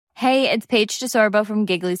Hey, it's Paige DeSorbo from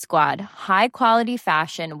Giggly Squad. High quality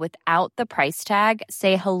fashion without the price tag.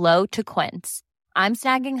 Say hello to Quince. I'm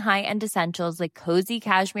snagging high-end essentials like cozy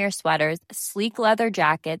cashmere sweaters, sleek leather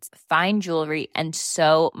jackets, fine jewelry, and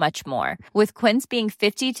so much more. With Quince being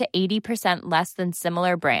 50 to 80% less than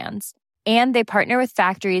similar brands. And they partner with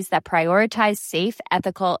factories that prioritize safe,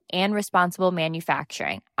 ethical, and responsible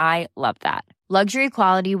manufacturing. I love that. Luxury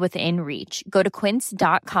quality within reach. Go to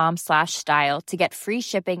quince.com/style to get free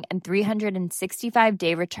shipping and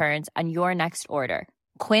 365-day returns on your next order.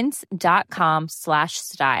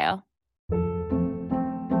 Quince.com/style.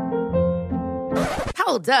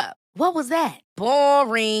 Hold up. What was that?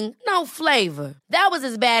 Boring. No flavor. That was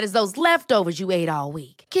as bad as those leftovers you ate all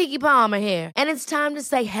week. Keke Palmer here. And it's time to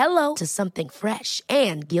say hello to something fresh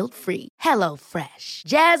and guilt-free. Hello Fresh.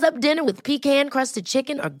 Jazz up dinner with pecan-crusted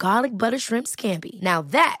chicken or garlic butter shrimp scampi. Now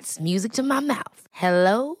that's music to my mouth.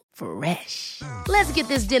 Hello Fresh. Let's get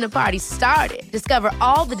this dinner party started. Discover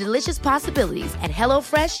all the delicious possibilities at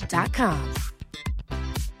hellofresh.com.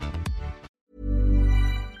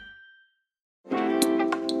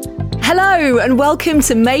 Hello and welcome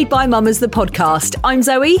to Made by Mamas, the podcast. I'm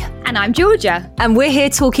Zoe. And I'm Georgia. And we're here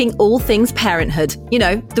talking all things parenthood. You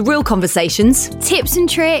know, the real conversations. Tips and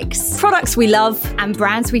tricks. Products we love. And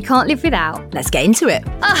brands we can't live without. Let's get into it.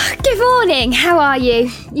 Good morning. How are you?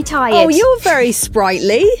 You tired? Oh, you're very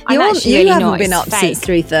sprightly. You haven't been up since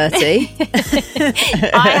 3:30.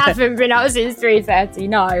 I haven't been up since 3:30,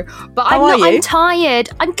 no. But I'm tired.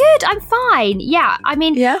 I'm good. I'm fine. Yeah. I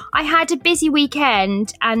mean, I had a busy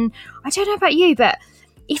weekend and I don't know about you, but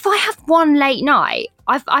if I have one late night,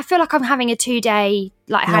 I feel like I'm having a 2-day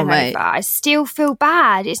hangover. I still feel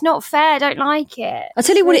bad. It's not fair. I don't like it. I'll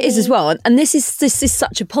tell you what it is as well. And this is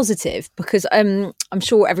such a positive because I'm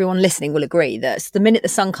sure everyone listening will agree that the minute the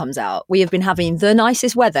sun comes out, we have been having the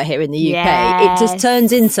nicest weather here in the UK. Yes. It just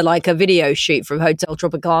turns into like a video shoot from Hotel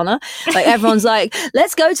Tropicana. Like everyone's like,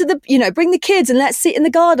 let's go to bring the kids and let's sit in the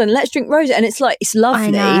garden. Let's drink rosé. And it's like, it's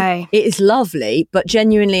lovely. I know. It is lovely. But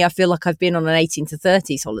genuinely, I feel like I've been on an 18 to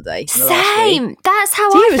 30s holiday. Same. That's how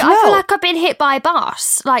I feel. I feel like I've been hit by a bus.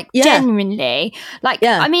 Genuinely.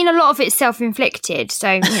 I mean, a lot of it's self-inflicted,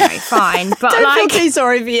 so, fine. But don't feel too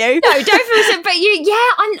sorry for you. No, don't feel so, but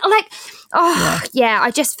I'm like, I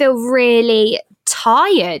just feel really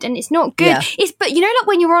tired and it's not good. But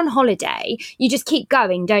when you're on holiday, you just keep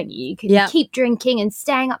going, don't you? You can keep drinking and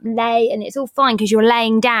staying up late and it's all fine because you're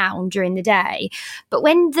laying down during the day. But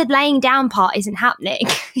when the laying down part isn't happening,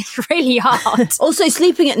 it's really hard. Also,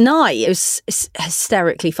 sleeping at night, it was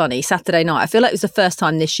hysterically funny. Saturday night, I feel like it was the first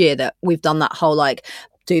time this year that we've done that whole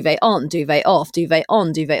duvet on, duvet off, duvet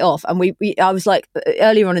on, duvet off. And I was like,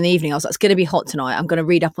 earlier on in the evening, I was like, it's going to be hot tonight. I'm going to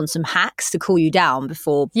read up on some hacks to cool you down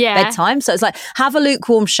before bedtime. So it's like, have a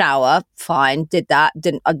lukewarm shower. Fine. Did that.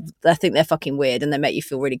 Didn't. I think they're fucking weird and they make you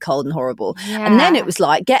feel really cold and horrible. Yeah. And then it was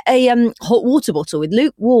like, get a hot water bottle with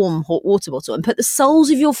lukewarm hot water bottle and put the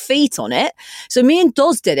soles of your feet on it. So me and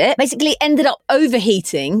Doz did it. Basically ended up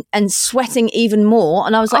overheating and sweating even more.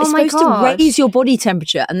 And I was like, it's supposed to raise your body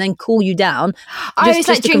temperature and then cool you down. Like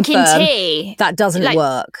drinking tea. That doesn't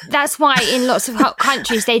work. That's why in lots of hot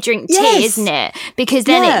countries they drink tea, isn't it? Because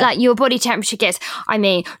then your body temperature gets. I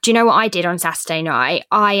mean, do you know what I did on Saturday night?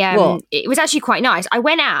 It was actually quite nice. I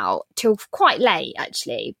went out till quite late,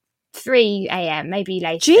 actually. 3 a.m, maybe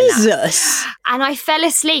later. Jesus. And I fell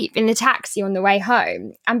asleep in the taxi on the way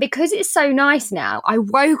home. And because it's so nice now, I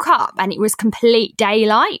woke up and it was complete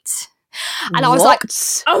daylight. And I was like,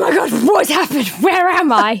 oh my God, what's happened? Where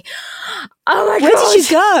am I? Oh my God. Where did you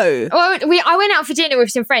go? Well, I went out for dinner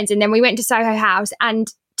with some friends and then we went to Soho House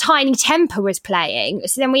and Tiny Temper was playing.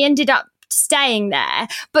 So then we ended up staying there.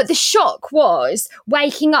 But the shock was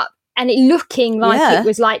waking up and it looking like it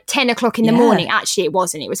was like 10 o'clock in the morning. Actually, it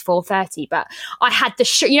wasn't. It was 4:30. But I had the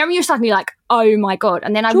when you're suddenly like, oh my God.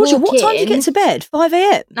 And then I walked in. What time did you get to bed? 5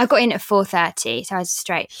 a.m? I got in at 4:30. So I was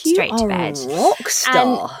straight to bed. You are a rock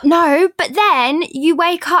star. No, but then you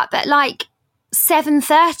wake up at like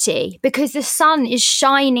 7:30 because the sun is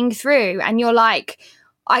shining through and you're like,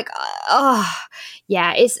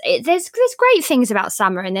 there's great things about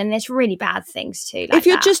summer and then there's really bad things too. If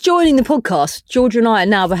you're just joining the podcast, Georgia and I are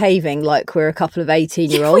now behaving like we're a couple of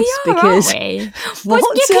 18-year-olds because what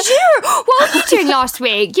are you doing last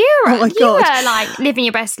week? You were like living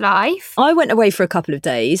your best life. I went away for a couple of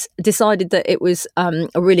days, decided that it was a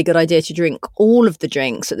really good idea to drink all of the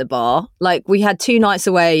drinks at the bar. Like we had 2 nights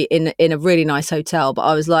away in a really nice hotel, but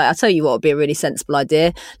I was like, I'll tell you what would be a really sensible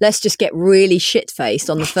idea. Let's just get really shit-faced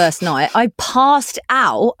on the first night. I passed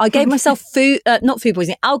out. I gave myself not food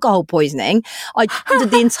poisoning, alcohol poisoning. I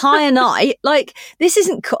did the entire night. Like, this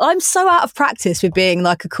isn't cool. I'm so out of practice with being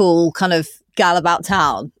like a cool kind of gal about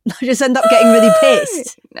town. I just end up getting really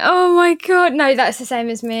pissed. Oh my God. No, that's the same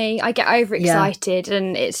as me. I get overexcited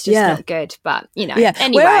and it's just not good. But, anyway.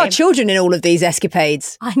 Where are our children in all of these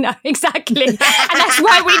escapades? I know, exactly. And that's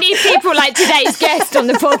why we need people like today's guest on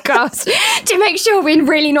the podcast to make sure we're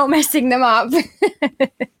really not messing them up.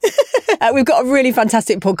 We've got a really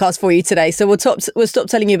fantastic podcast for you today. So we'll stop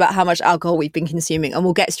telling you about how much alcohol we've been consuming and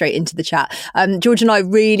we'll get straight into the chat. George and I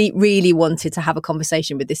really, really wanted to have a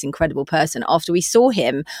conversation with this incredible person after we saw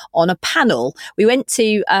him on a panel. We went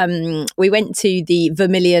to the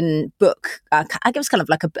Vermilion book. It was kind of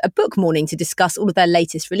like a book morning to discuss all of their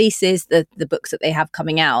latest releases, the books that they have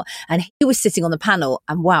coming out. And he was sitting on the panel,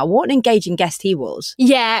 and wow, what an engaging guest he was.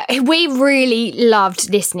 Yeah, we really loved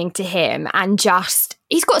listening to him, and just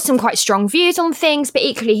he's got some quite strong views on things, but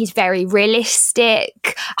equally he's very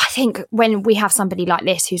realistic. I think when we have somebody like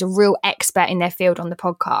this who's a real expert in their field on the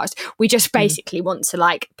podcast, we just basically want to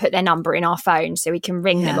like put their number in our phone so we can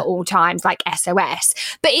ring them at all times, like SOS.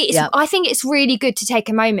 But I think it's really good to take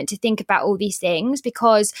a moment to think about all these things,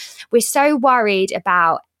 because we're so worried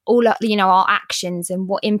about all our actions and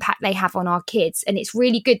what impact they have on our kids, and it's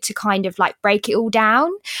really good to kind of like break it all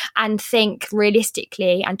down and think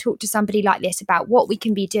realistically and talk to somebody like this about what we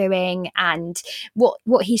can be doing and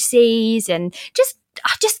what he sees, and just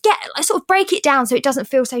get sort of break it down so it doesn't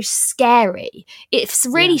feel so scary. It's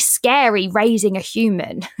really scary raising a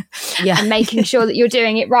human and making sure that you're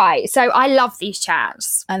doing it right. So I love these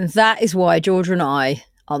chats, and that is why Georgia and I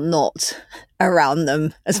are not around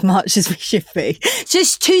them as much as we should be. It's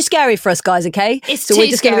just too scary for us, guys, okay? So we're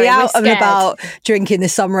just going to be out and about drinking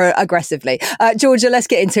this summer aggressively. Georgia, let's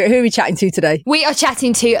get into it. Who are we chatting to today? We are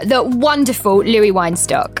chatting to the wonderful Louis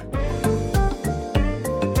Weinstock.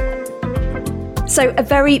 So a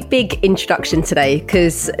very big introduction today,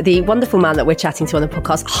 because the wonderful man that we're chatting to on the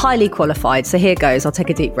podcast, highly qualified. So here goes, I'll take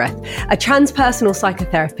a deep breath. A transpersonal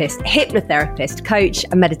psychotherapist, hypnotherapist, coach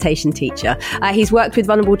and meditation teacher. He's worked with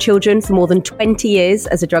vulnerable children for more than 20 years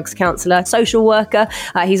as a drugs counsellor, social worker.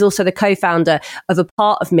 He's also the co-founder of A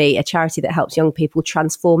Part of Me, a charity that helps young people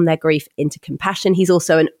transform their grief into compassion. He's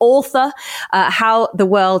also an author, How the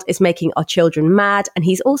World is Making Our Children Mad. And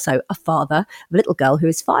he's also a father of a little girl who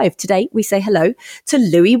is 5. Today, we say hello to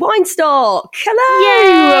Louis Weinstock. Hello.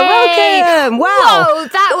 Yay! Welcome. Wow. Whoa,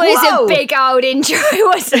 that was a big old intro,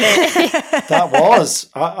 wasn't it? That was.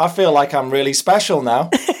 I feel like I'm really special now.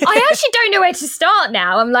 I actually don't know where to start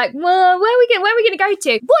now. I'm like, well, where are we going to go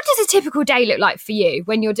to? What does a typical day look like for you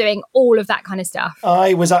when you're doing all of that kind of stuff?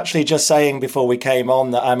 I was actually just saying before we came on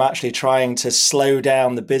that I'm actually trying to slow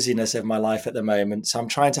down the busyness of my life at the moment. So I'm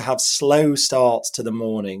trying to have slow starts to the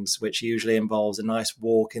mornings, which usually involves a nice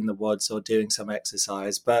walk in the woods or doing some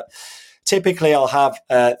exercise. But typically I'll have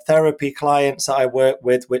therapy clients that I work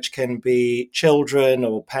with, which can be children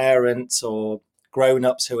or parents or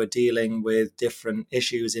grown-ups who are dealing with different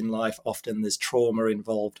issues in life. Often there's trauma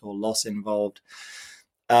involved or loss involved.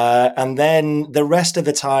 And then the rest of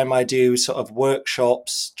the time I do sort of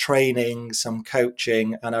workshops, training, some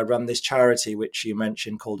coaching, and I run this charity, which you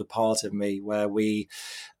mentioned, called A Part of Me, where we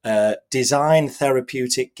design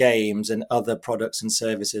therapeutic games and other products and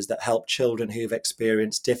services that help children who've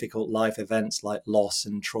experienced difficult life events like loss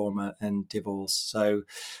and trauma and divorce. So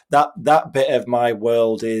that bit of my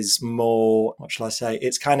world is more, what shall I say?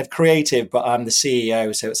 It's kind of creative, but I'm the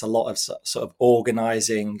CEO. So it's a lot of sort of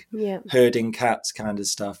organizing, herding cats kind of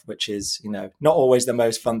stuff, which is, not always the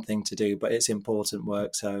most fun thing to do, but it's important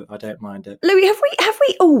work. So I don't mind it. Louis, have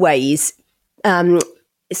we always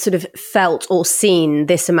sort of felt or seen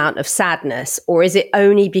this amount of sadness, or is it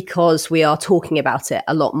only because we are talking about it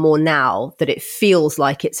a lot more now that it feels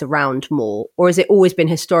like it's around more, or has it always been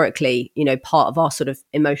historically, part of our sort of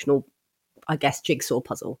emotional, I guess, jigsaw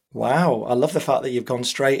puzzle? Wow, I love the fact that you've gone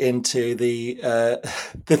straight into the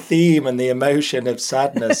theme and the emotion of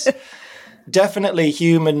sadness. Definitely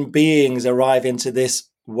human beings arrive into this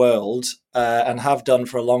world and have done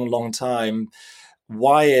for a long, long time,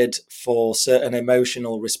 wired for certain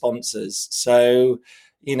emotional responses. So,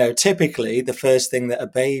 typically the first thing that a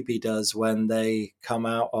baby does when they come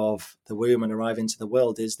out of the womb and arrive into the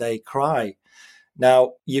world is they cry.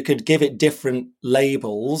 Now, you could give it different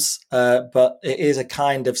labels, but it is a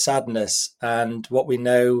kind of sadness. And what we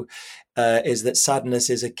know is that sadness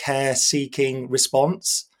is a care-seeking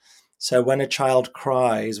response. So when a child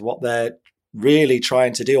cries, what they're really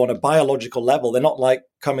trying to do on a biological level, they're not like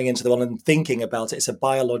coming into the world and thinking about it. It's a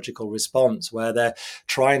biological response where they're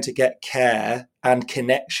trying to get care and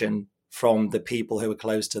connection from the people who are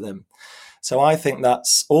close to them. So I think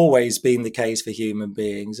that's always been the case for human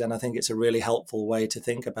beings. And I think it's a really helpful way to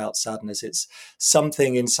think about sadness. It's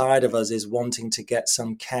something inside of us is wanting to get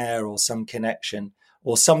some care or some connection,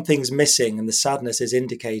 or something's missing, and the sadness is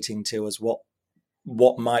indicating to us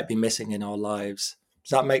what might be missing in our lives.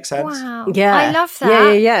 Does that make sense? Wow. Yeah. I love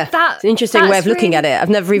that. Yeah. It's an interesting way of looking at it. I've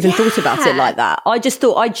never even thought about it like that. I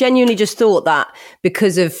genuinely just thought that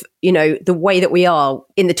because of, the way that we are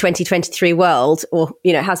in the 2023 world, or,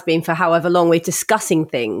 has been for however long, we're discussing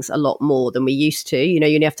things a lot more than we used to. You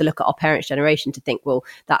only have to look at our parents' generation to think, well,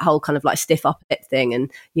 that whole kind of like stiff upper lip thing,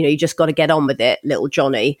 and, you just got to get on with it, little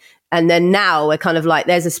Johnny. And then now we're kind of like,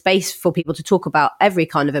 there's a space for people to talk about every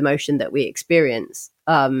kind of emotion that we experience.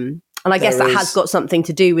 And I guess that has got something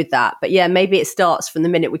to do with that. But yeah, maybe it starts from the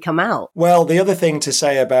minute we come out. Well, the other thing to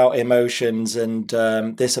say about emotions, and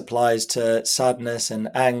this applies to sadness and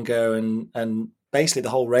anger and basically the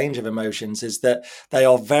whole range of emotions, is that they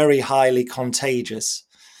are very highly contagious,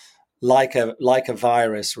 like a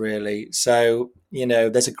virus, really. So,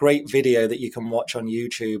 there's a great video that you can watch on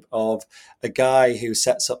YouTube of a guy who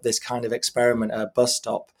sets up this kind of experiment at a bus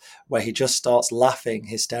stop where he just starts laughing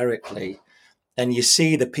hysterically. And you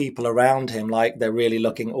see the people around him, like they're really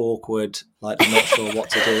looking awkward, like they're not sure what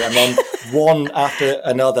to do. And then one after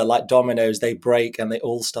another, like dominoes, they break and they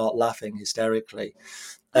all start laughing hysterically.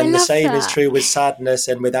 And the same is true with sadness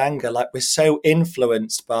and with anger. Like, we're so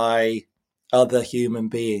influenced by other human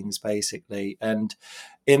beings, basically. And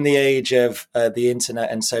in the age of the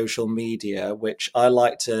internet and social media, which I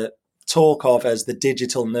like to talk of as the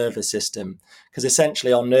digital nervous system, because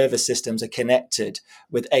essentially our nervous systems are connected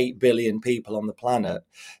with 8 billion people on the planet.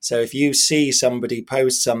 So if you see somebody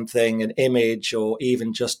post something, an image, or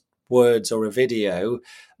even just words or a video,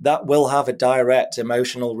 that will have a direct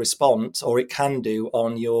emotional response, or it can do,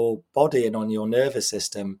 on your body and on your nervous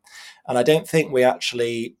system. And I don't think we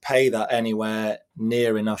actually pay that anywhere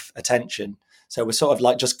near enough attention. So we're sort of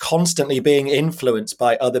like just constantly being influenced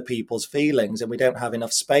by other people's feelings, and we don't have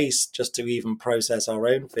enough space just to even process our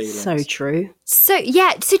own feelings. So true. So do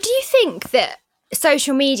you think that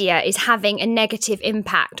social media is having a negative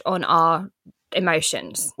impact on our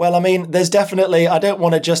emotions? Well, I mean, there's definitely, I don't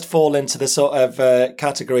want to just fall into the sort of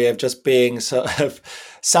category of just being sort of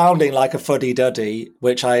sounding like a fuddy-duddy,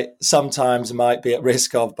 which I sometimes might be at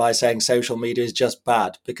risk of by saying social media is just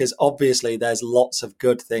bad, because obviously there's lots of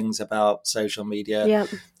good things about social media. Yep.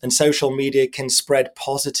 And social media can spread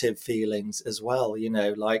positive feelings as well,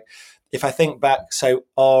 like, if I think back, so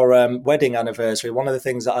our wedding anniversary, one of the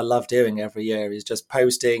things that I love doing every year is just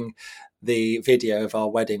posting the video of our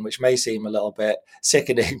wedding, which may seem a little bit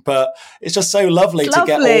sickening, but it's just so lovely to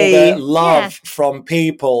get all the love from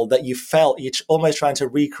people that you felt. You're almost trying to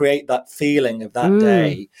recreate that feeling of that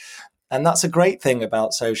day. And that's a great thing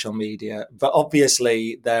about social media. But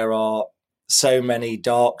obviously there are so many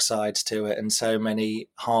dark sides to it and so many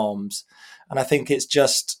harms. And I think it's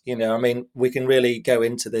just, we can really go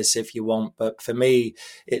into this if you want, but for me,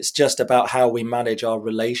 it's just about how we manage our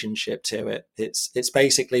relationship to it. It's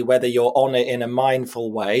basically whether you're on it in a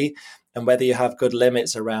mindful way and whether you have good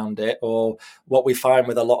limits around it, or what we find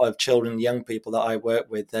with a lot of children and young people that I work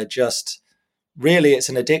with, they're just, really, it's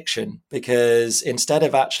an addiction, because instead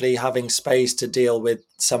of actually having space to deal with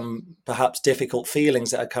some perhaps difficult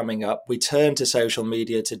feelings that are coming up, we turn to social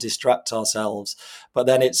media to distract ourselves. But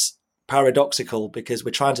then it's paradoxical, because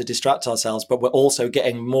we're trying to distract ourselves, but we're also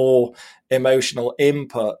getting more emotional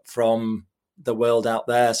input from the world out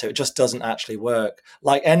there. So it just doesn't actually work.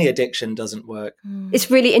 Like any addiction doesn't work.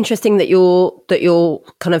 It's really interesting that you're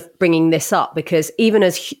kind of bringing this up, because even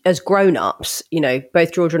as grown-ups,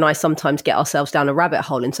 both Georgia and I sometimes get ourselves down a rabbit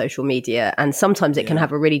hole in social media, and sometimes it can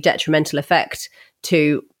have a really detrimental effect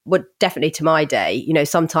to, well, definitely to my day.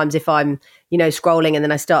 Sometimes if I'm, scrolling and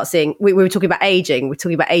then I start seeing, we were talking about aging. We're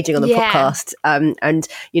talking about aging on the podcast. And,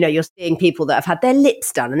 you're seeing people that have had their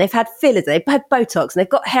lips done and they've had fillers, they've had Botox and they've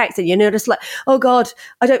got hair extension. You're just like, oh God,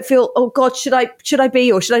 I don't feel, oh God, should I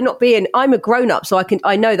be, or should I not be? And I'm a grown up, so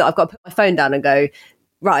I know that I've got to put my phone down and go,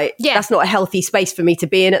 right, that's not a healthy space for me to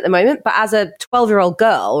be in at the moment. But as a 12-year-old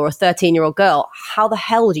girl or a 13-year-old girl, how the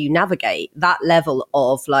hell do you navigate that level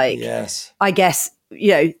of I guess,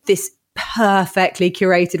 this perfectly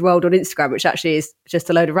curated world on Instagram, which actually is just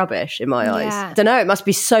a load of rubbish in my eyes. I don't know, it must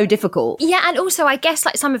be so difficult. Yeah, and also I guess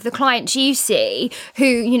like some of the clients you see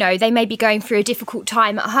who, they may be going through a difficult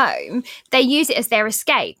time at home, they use it as their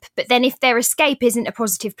escape. But then if their escape isn't a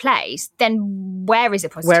positive place, then where is a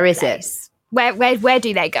positive place? Where is it? Where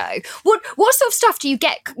do they go? What sort of stuff do you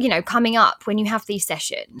get, coming up when you have these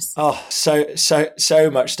sessions? Oh,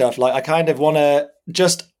 so much stuff. Like, I kind of want to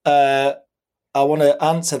just I want to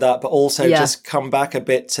answer that, but also Yeah. just come back a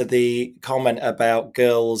bit to the comment about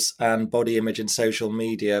girls and body image in social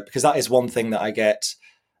media, because that is one thing that I get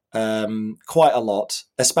quite a lot,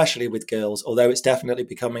 especially with girls, although it's definitely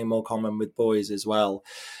becoming more common with boys as well.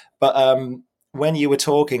 But when you were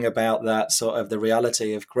talking about that sort of the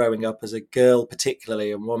reality of growing up as a girl,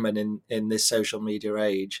 particularly a woman in this social media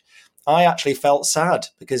age, I actually felt sad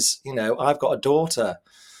because, you know, I've got a daughter.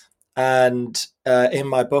 And in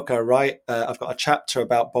my book, I write, I've got a chapter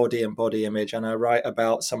about body and body image, and I write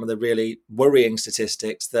about some of the really worrying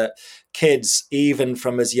statistics that kids, even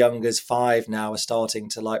from as young as 5 now, are starting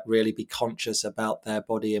to like really be conscious about their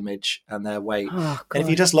body image and their weight. Oh, And if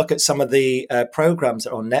you God. just look at some of the programs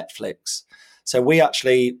that are on Netflix, so we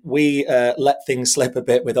let things slip a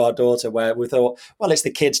bit with our daughter where we thought, well, it's the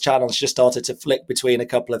kids' channel. She just started to flick between a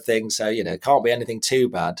couple of things. So, you know, it can't be anything too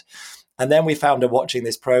bad. And then we found her watching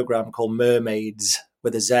this program called Mermaids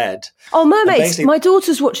with a Z. Oh, Mermaids. basically- My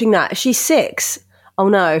daughter's watching that. She's 6. Oh,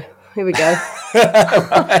 no. Here we go.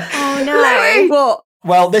 Oh no. What?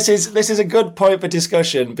 Well, this is a good point for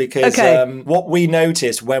discussion because what we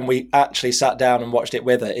noticed when we actually sat down and watched it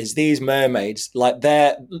with her is these mermaids, like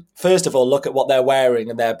first of all, look at what they're wearing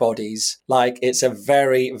and their bodies. Like it's a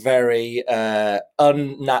very, very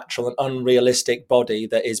unnatural and unrealistic body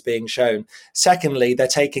that is being shown. Secondly, they're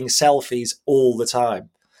taking selfies all the time.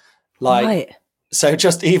 Like, Right. So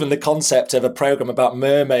just even the concept of a program about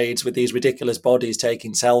mermaids with these ridiculous bodies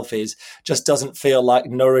taking selfies just doesn't feel like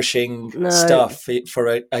nourishing stuff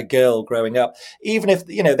for a girl growing up. Even if,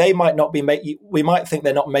 you know, they might not be we might think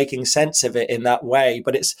they're not making sense of it in that way,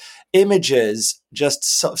 but it's images just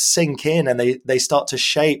sort of sink in and they start to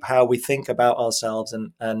shape how we think about ourselves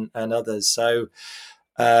and others. So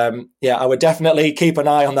I would definitely keep an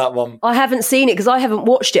eye on that one. I haven't seen it because I haven't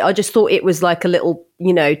watched it. I just thought it was like a little,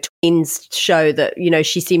 you know, tweens show that, you know,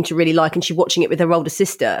 she seemed to really like, and she's watching it with her older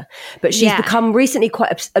sister. But she's become recently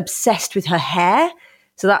quite obsessed with her hair.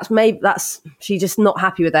 So she's just not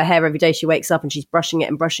happy with her hair every day. She wakes up and she's brushing it.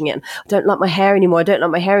 And I don't like my hair anymore.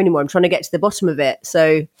 I'm trying to get to the bottom of it.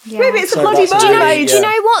 So maybe it's a bloody mermaid. Do you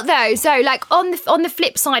know what though? So like on the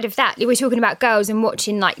flip side of that, we're talking about girls and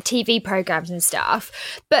watching like TV programs and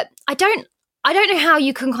stuff. But I don't know how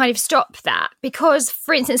you can kind of stop that because,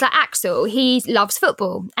 for instance, like Axel, he loves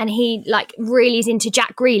football and he like really is into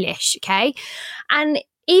Jack Grealish. Okay, and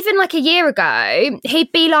even like a year ago,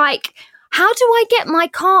 he'd be like, how do I get my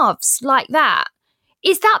calves like that?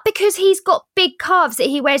 Is that because he's got big calves that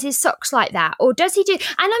he wears his socks like that? Or does he do... And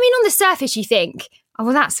I mean, on the surface, you think, oh,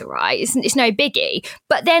 well, that's all right. It's no biggie.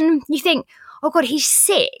 But then you think, oh, God, he's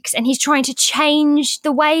 6 and he's trying to change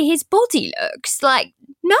the way his body looks. Like,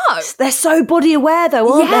 no. They're so body aware,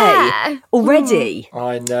 though, aren't they? Already.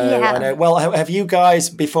 I know. Well, have you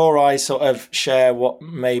guys, before I sort of share what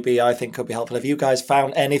maybe I think could be helpful, have you guys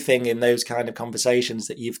found anything in those kind of conversations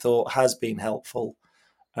that you've thought has been helpful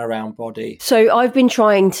around body? So I've been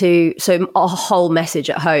so our whole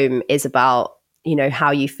message at home is about, you know,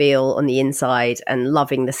 how you feel on the inside and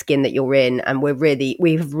loving the skin that you're in. And we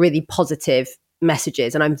have really positive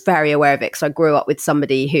messages, and I'm very aware of it because I grew up with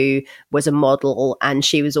somebody who was a model and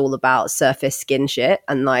she was all about surface skin shit,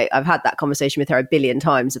 and like I've had that conversation with her a billion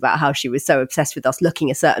times about how she was so obsessed with us looking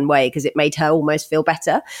a certain way because it made her almost feel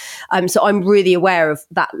better. So I'm really aware of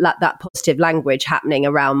that positive language happening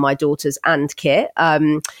around my daughters and Kit,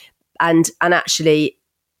 and actually,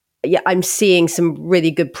 yeah, I'm seeing some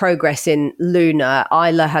really good progress in Luna.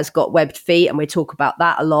 Isla has got webbed feet, and we talk about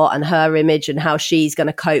that a lot, and her image and how she's going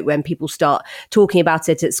to cope when people start talking about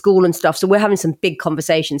it at school and stuff. So we're having some big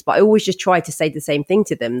conversations, but I always just try to say the same thing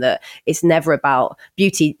to them, that it's never about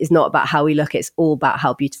beauty, is not about how we look. It's all about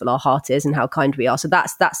how beautiful our heart is and how kind we are. So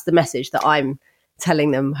that's the message that I'm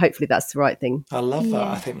telling them. Hopefully that's the right thing. I love that.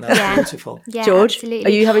 I think that's beautiful. Yeah, George, absolutely.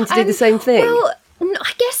 are you having to do the same thing? Well,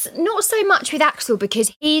 I guess not so much with Axel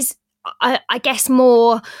because he's, I guess,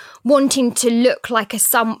 more wanting to look like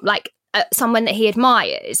someone that he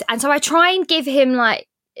admires, and so I try and give him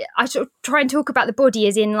I sort of try and talk about the body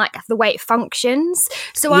as in like the way it functions.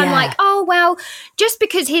 So I'm like, oh, well, just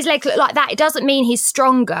because his legs look like that, it doesn't mean he's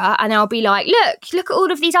stronger. And I'll be like, look at all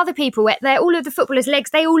of these other people. They're all of the footballers'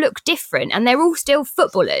 legs. They all look different and they're all still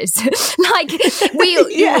footballers. Like they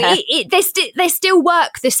still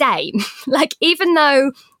work the same. Like even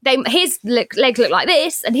though his legs look like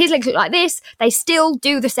this and his legs look like this, they still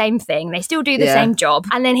do the same thing. They still do the same job.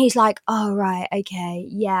 And then he's like, oh, right, okay,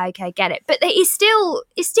 get it. But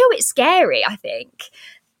it's scary, I think,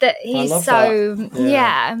 that he's so,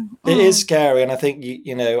 that. It is scary. And I think,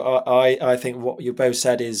 I think what you both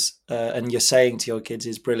said is, and you're saying to your kids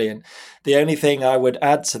is brilliant. The only thing I would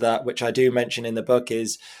add to that, which I do mention in the book,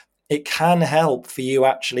 is it can help for you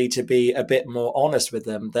actually to be a bit more honest with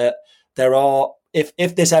them, that there are,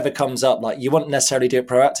 if this ever comes up, like, you wouldn't necessarily do it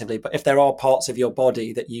proactively, but if there are parts of your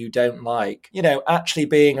body that you don't like, actually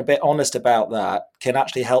being a bit honest about that can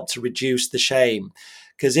actually help to reduce the shame.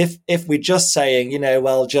 Because if we're just saying,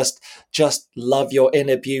 well, just love your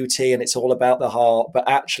inner beauty and it's all about the heart, but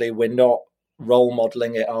actually we're not role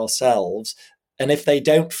modeling it ourselves. And if they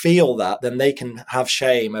don't feel that, then they can have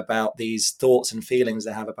shame about these thoughts and feelings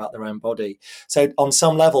they have about their own body. So on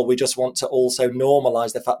some level, we just want to also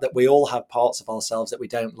normalize the fact that we all have parts of ourselves that we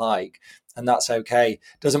don't like, and that's okay.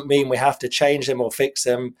 Doesn't mean we have to change them or fix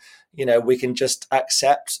them. We can just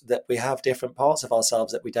accept that we have different parts of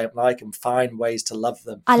ourselves that we don't like and find ways to love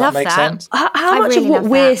them. I love make that. Sense? How much of what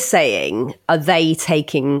we're saying are they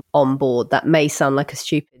taking on board? That may sound like a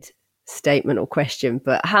stupid statement or question,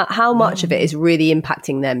 but how much of it is really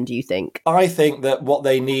impacting them, do you think? I think that what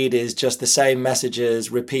they need is just the same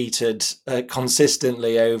messages repeated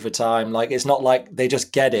consistently over time. Like, it's not like they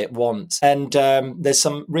just get it once. And there's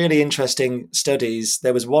some really interesting studies.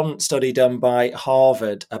 There was one study done by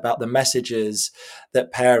Harvard about the messages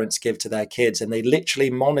that parents give to their kids, and they literally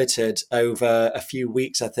monitored over a few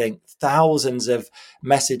weeks, I think, thousands of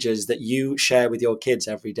messages that you share with your kids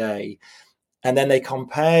every day. And then they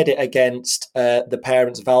compared it against the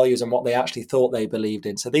parents' values and what they actually thought they believed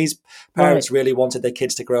in. So these parents really wanted their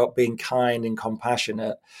kids to grow up being kind and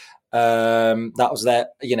compassionate. That was their,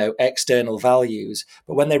 external values.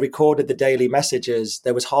 But when they recorded the daily messages,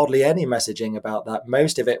 there was hardly any messaging about that.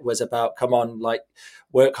 Most of it was about, come on, like,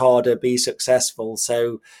 work harder, be successful.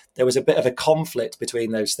 So there was a bit of a conflict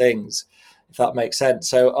between those things, if that makes sense.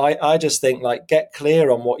 So I just think, like, get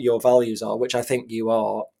clear on what your values are, which I think you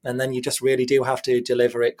are. And then you just really do have to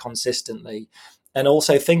deliver it consistently. And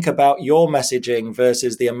also think about your messaging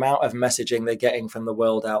versus the amount of messaging they're getting from the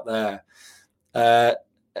world out there.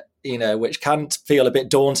 Which can feel a bit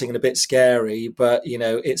daunting and a bit scary, but,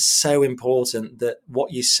 it's so important that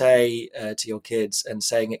what you say to your kids, and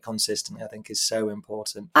saying it consistently, I think is so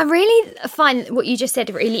important. I really find what you just said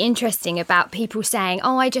really interesting about people saying,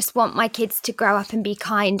 I just want my kids to grow up and be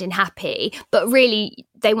kind and happy, but really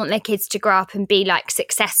they want their kids to grow up and be like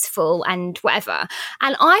successful and whatever.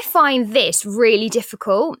 And I find this really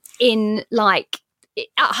difficult in like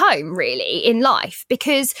at home, really, in life,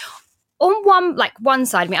 because on one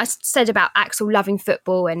side of me, I said about Axel loving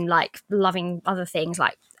football and like loving other things,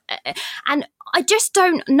 like, and I just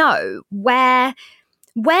don't know where's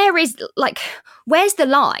the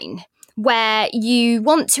line where you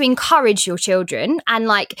want to encourage your children, and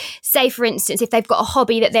like, say for instance, if they've got a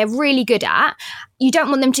hobby that they're really good at, you don't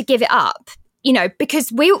want them to give it up, because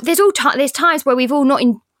there's times where we've all not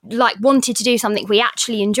wanted to do something we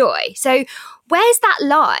actually enjoy. So where's that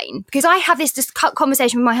line? Because I have this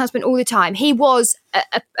conversation with my husband all the time. He was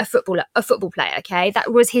a football player, okay?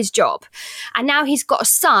 That was his job. And now he's got a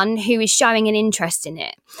son who is showing an interest in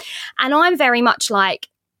it. And I'm very much like,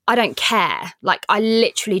 I don't care. Like, I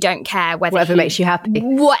literally don't care whatever makes you happy.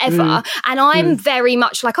 Whatever. And I'm very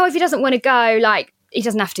much like, if he doesn't want to go, like, he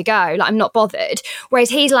doesn't have to go. Like, I'm not bothered. Whereas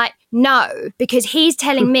he's like, no, because he's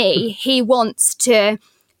telling me he wants to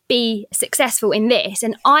be successful in this,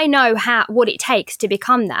 and I know what it takes to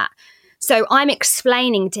become that. So I'm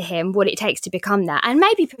explaining to him what it takes to become that, and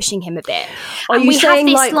maybe pushing him a bit. Are you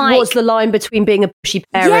saying what's the line between being a pushy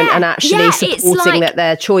parent and actually supporting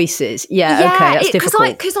their choices? Okay, that's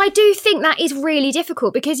difficult. Because I do think that is really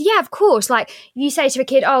difficult. Because of course, like, you say to a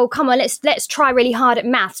kid, "Oh, come on, let's try really hard at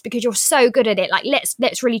maths because you're so good at it. Like,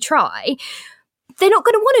 let's really try." They're not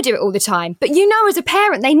going to want to do it all the time, but as a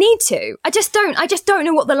parent, they need to. I just don't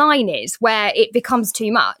know what the line is where it becomes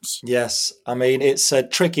too much. Yes, I mean, it's a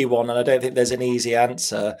tricky one, and I don't think there's an easy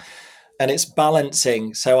answer. And it's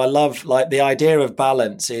balancing. So I love, like, the idea of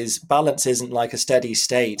balance isn't like a steady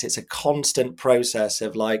state. It's a constant process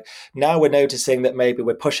of, like, now we're noticing that maybe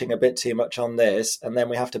we're pushing a bit too much on this, and then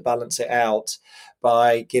we have to balance it out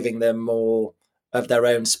by giving them more of their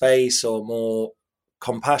own space or more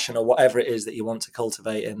compassion or whatever it is that you want to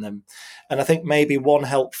cultivate in them. And I think maybe one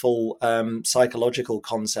helpful psychological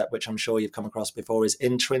concept, which I'm sure you've come across before, is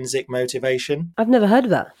intrinsic motivation. I've never heard of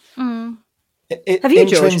that. Have you,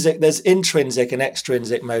 George? There's intrinsic and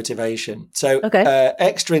extrinsic motivation. So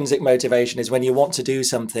extrinsic motivation is when you want to do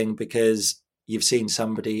something because you've seen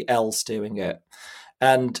somebody else doing it.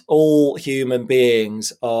 And all human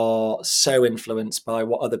beings are so influenced by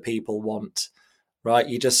what other people want. Right,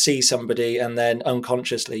 you just see somebody and then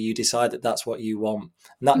unconsciously you decide that that's what you want,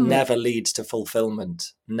 and that never leads to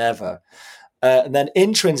fulfillment, never. And then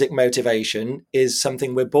intrinsic motivation is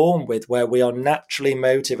something we're born with, where we are naturally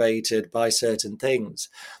motivated by certain things.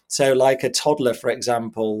 So like a toddler, for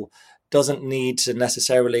example, doesn't need to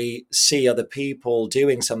necessarily see other people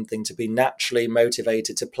doing something to be naturally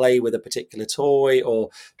motivated to play with a particular toy or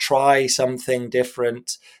try something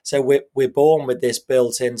different. So we're born with this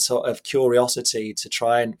built-in sort of curiosity to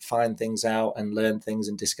try and find things out and learn things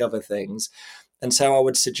and discover things. And so I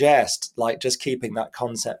would suggest, like, just keeping that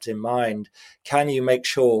concept in mind. Can you make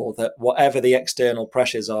sure that whatever the external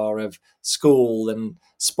pressures are of school and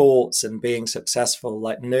sports and being successful,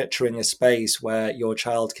 like nurturing a space where your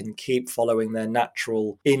child can keep following their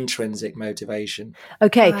natural intrinsic motivation?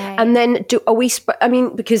 Okay. Right. And then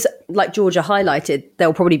because like Georgia highlighted,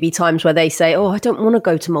 there'll probably be times where they say, oh, I don't want to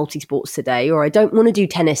go to multi-sports today, or I don't want to do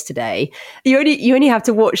tennis today. You only have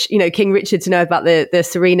to watch, King Richard to know about the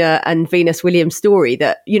Serena and Venus Williams story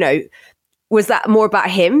that, was that more about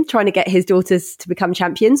him trying to get his daughters to become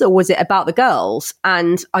champions, or was it about the girls?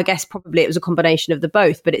 And I guess probably it was a combination of the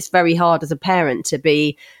both, but it's very hard as a parent to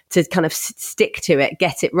kind of stick to it,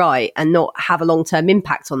 get it right, and not have a long-term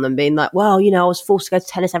impact on them, being like, well, I was forced to go to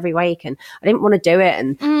tennis every week and I didn't want to do it.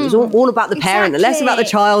 And it was all about the parent and less about the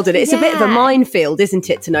child. And it's a bit of a minefield, isn't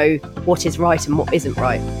it, to know what is right and what isn't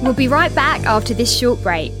right. We'll be right back after this short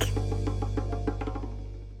break.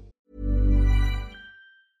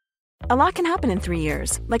 A lot can happen in 3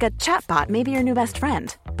 years, like a chatbot may be your new best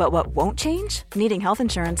friend. But what won't change? Needing health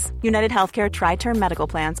insurance. United Healthcare Tri-Term Medical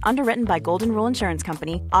Plans, underwritten by Golden Rule Insurance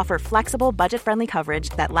Company, offer flexible, budget-friendly coverage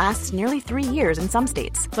that lasts nearly 3 years in some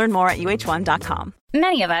states. Learn more at uh1.com.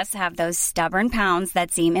 Many of us have those stubborn pounds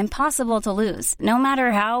that seem impossible to lose, no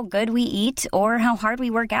matter how good we eat or how hard we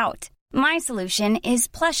work out. My solution is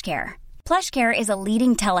PlushCare. PlushCare is a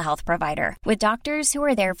leading telehealth provider with doctors who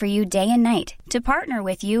are there for you day and night to partner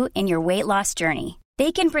with you in your weight loss journey.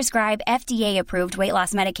 They can prescribe FDA-approved weight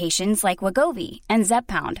loss medications like Wegovy and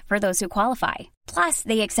Zepbound for those who qualify. Plus,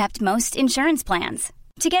 they accept most insurance plans.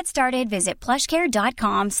 To get started, visit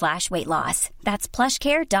plushcare.com/weightloss. That's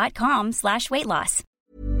plushcare.com/weightloss.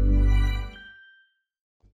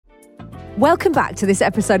 Welcome back to this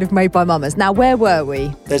episode of Made by Mamas. Now, where were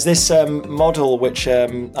we? There's this model which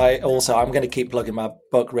I'm going to keep plugging my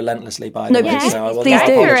book relentlessly, by the way, so I will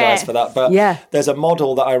apologise for that. But there's a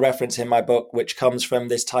model that I reference in my book which comes from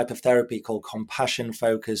this type of therapy called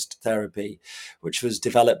compassion-focused therapy, which was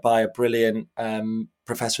developed by a brilliant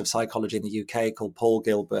professor of psychology in the UK called Paul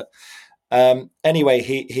Gilbert. Anyway,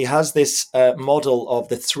 he has this model of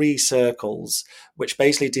the 3 circles, which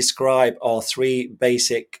basically describe our 3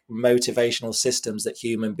 basic motivational systems that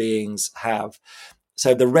human beings have.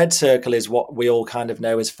 So the red circle is what we all kind of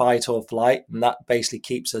know as fight or flight, and that basically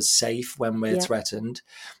keeps us safe when we're threatened.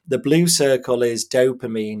 The blue circle is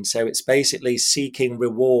dopamine, so it's basically seeking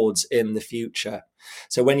rewards in the future.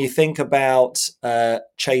 So when you think about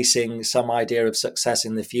chasing some idea of success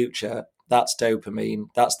in the future, that's dopamine.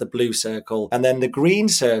 That's the blue circle. And then the green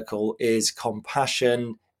circle is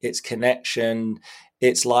compassion. It's connection.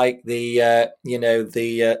 It's like the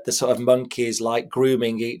sort of monkeys like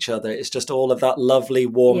grooming each other. It's just all of that lovely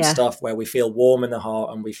warm stuff where we feel warm in the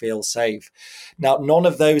heart and we feel safe. Now, none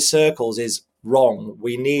of those circles is wrong.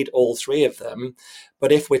 We need all 3 of them.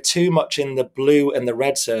 But if we're too much in the blue and the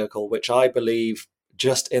red circle, which I believe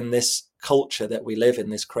just in this culture that we live in,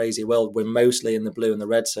 this crazy world, we're mostly in the blue and the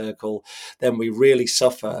red circle, then we really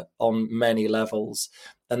suffer on many levels.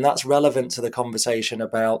 And that's relevant to the conversation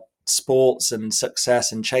about sports and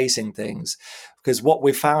success and chasing things. Because what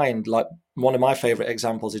we find, like one of my favorite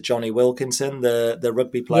examples is Johnny Wilkinson, the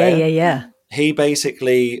rugby player. Yeah. He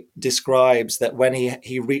basically describes that when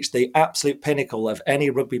he reached the absolute pinnacle of any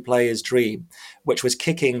rugby player's dream, which was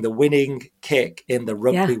kicking the winning kick in the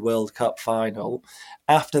Rugby World Cup final,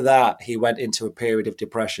 after that, he went into a period of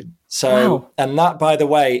depression. And that, by the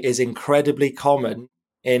way, is incredibly common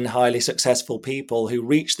in highly successful people who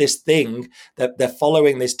reach this thing that they're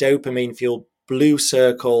following this dopamine fueled blue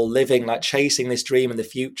circle, living, like chasing this dream in the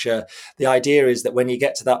future. The idea is that when you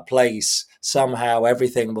get to that place, somehow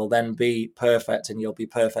everything will then be perfect and you'll be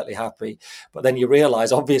perfectly happy. But then you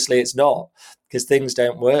realize, obviously, it's not, because things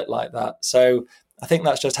don't work like that. So I think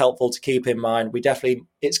that's just helpful to keep in mind.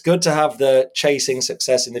 It's good to have the chasing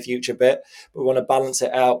success in the future bit, but we want to balance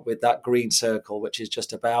it out with that green circle, which is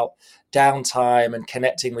just about downtime and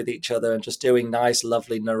connecting with each other and just doing nice,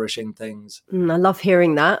 lovely, nourishing things. I love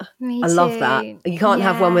hearing that. Me I too. love that. You can't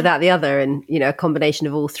have one without the other, and a combination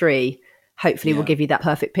of all 3 hopefully will give you that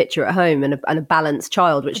perfect picture at home and a balanced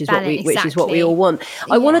child, which is what we all want.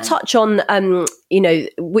 I want to touch on,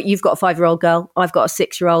 you've got a 5-year-old girl, I've got a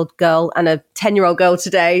 6-year-old girl and a 10-year-old girl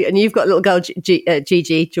today, and you've got a little girl,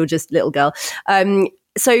 Gigi, Georgia's little girl.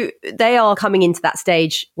 So they are coming into that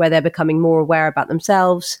stage where they're becoming more aware about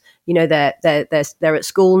themselves. You know, they're at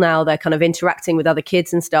school now, they're kind of interacting with other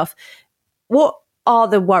kids and stuff. What are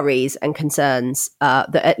the worries and concerns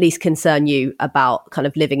that at least concern you about kind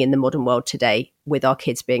of living in the modern world today with our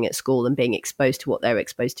kids being at school and being exposed to what they're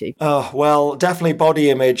exposed to? Oh, well, definitely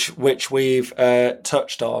body image, which we've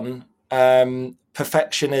touched on.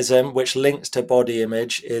 Perfectionism, which links to body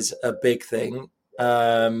image, is a big thing.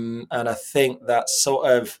 And I think that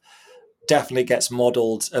sort of definitely gets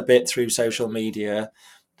modelled a bit through social media.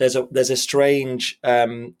 There's a strange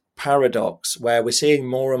paradox where we're seeing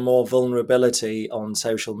more and more vulnerability on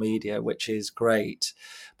social media, which is great.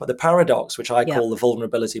 But the paradox, which I call the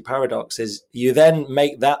vulnerability paradox, is you then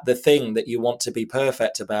make that the thing that you want to be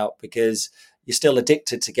perfect about because you're still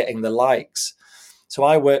addicted to getting the likes. So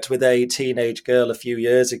I worked with a teenage girl a few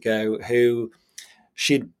years ago who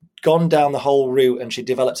she'd gone down the whole route and she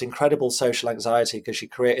developed incredible social anxiety because she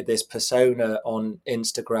created this persona on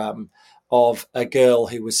Instagram of a girl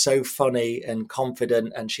who was so funny and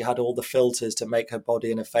confident, and she had all the filters to make her body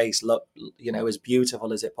and her face look, as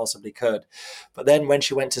beautiful as it possibly could. But then when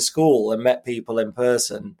she went to school and met people in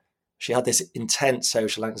person, she had this intense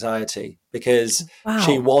social anxiety because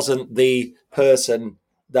she wasn't the person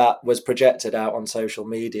that was projected out on social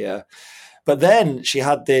media. But then she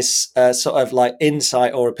had this sort of like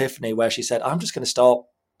insight or epiphany where she said, I'm just going to start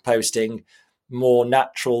posting more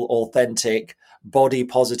natural, authentic, body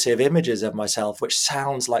positive images of myself, which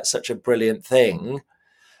sounds like such a brilliant thing.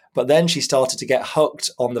 But then she started to get hooked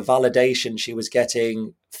on the validation she was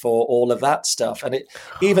getting for all of that stuff. And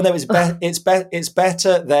even though it's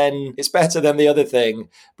better than the other thing,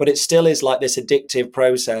 but it still is like this addictive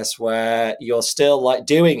process where you're still like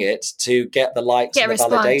doing it to get the likes and the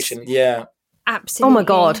validation. Yeah. Absolutely. Oh my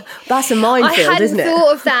God, that's a minefield, isn't it? I hadn't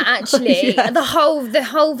thought of that actually. The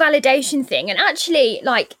whole validation thing, and actually,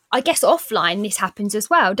 like, I guess offline this happens as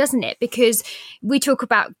well, doesn't it? Because we talk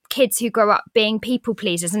about kids who grow up being people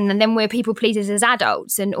pleasers, and then we're people pleasers as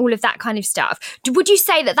adults, and all of that kind of stuff. Would you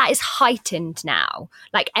say that is heightened now?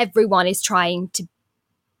 Like everyone is trying to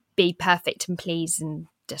be perfect and please and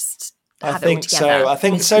just. I think so. I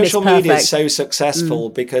think social media is so successful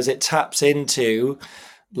because it taps into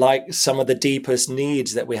like some of the deepest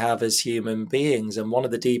needs that we have as human beings. And one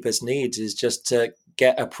of the deepest needs is just to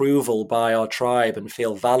get approval by our tribe and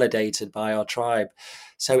feel validated by our tribe.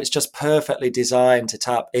 So it's just perfectly designed to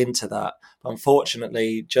tap into that.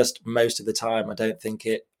 Unfortunately, just most of the time, I don't think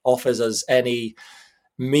it offers us any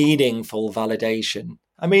meaningful validation.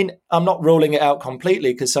 I mean, I'm not ruling it out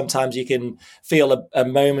completely because sometimes you can feel a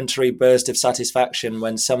momentary burst of satisfaction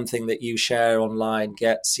when something that you share online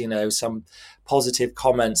gets, some positive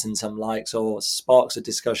comments and some likes or sparks a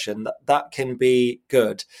discussion. That can be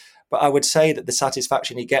good. But I would say that the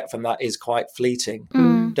satisfaction you get from that is quite fleeting.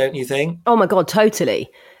 Don't you think? Oh my God,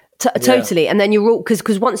 totally. Totally. And then you're all,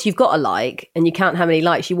 because once you've got a like and you count how many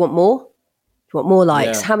likes, you want more. You want more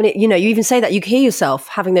likes. How many, you even say that, you hear yourself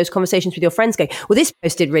having those conversations with your friends going, well, this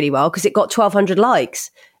post did really well because it got 1,200 likes.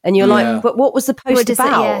 And you're like, but what was the post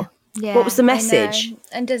about? What was the message?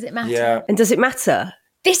 And does it matter? Yeah. And does it matter?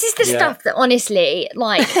 This is the stuff that honestly,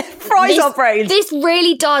 like, fries our brains. This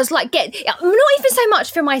really does, like, not even so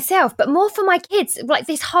much for myself, but more for my kids. Like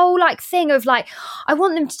this whole like thing of like, I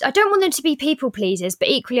don't want them to be people pleasers, but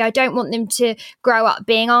equally, I don't want them to grow up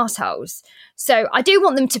being arseholes. So I do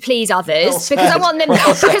want them to please others because I want them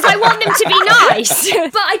to be nice.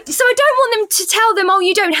 But I don't want them to tell them, oh,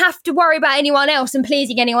 you don't have to worry about anyone else and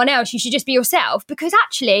pleasing anyone else. You should just be yourself, because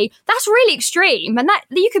actually that's really extreme, and that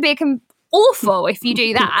you could be awful if you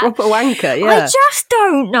do that. Proper wanker, yeah. I just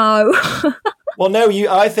don't know. Well, no,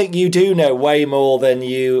 I think you do know way more than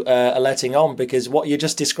you are letting on, because what you're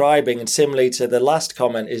just describing, and similarly to the last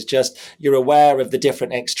comment, is just you're aware of the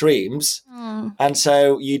different extremes. And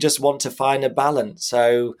so you just want to find a balance.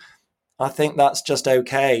 So I think that's just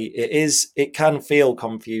okay. It can feel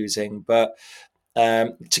confusing, but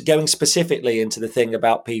going specifically into the thing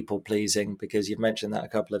about people pleasing, because you've mentioned that a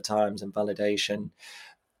couple of times, and validation,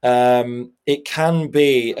 it can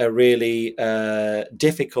be a really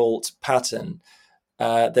difficult pattern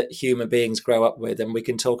that human beings grow up with, and we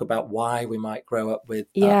can talk about why we might grow up with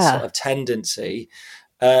that sort of tendency.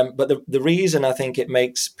 But the reason I think it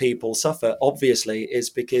makes people suffer, obviously, is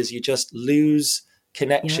because you just lose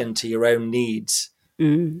connection to your own needs,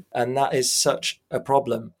 and that is such a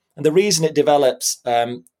problem. And the reason it develops,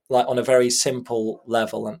 like on a very simple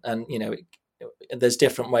level, and there's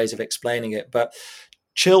different ways of explaining it, but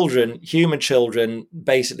human children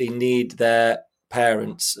basically need their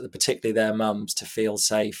parents, particularly their mums, to feel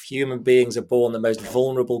safe. Human beings are born the most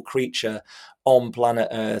vulnerable creature on planet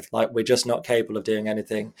Earth. Like, we're just not capable of doing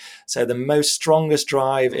anything. So the most strongest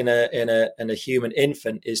drive in a human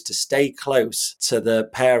infant is to stay close to the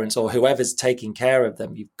parents or whoever's taking care of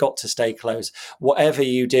them. You've got to stay close. Whatever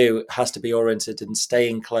you do has to be oriented in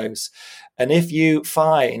staying close. And if you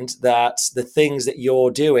find that the things that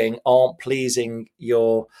you're doing aren't pleasing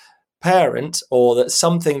your parent, or that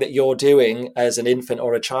something that you're doing as an infant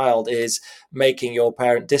or a child is making your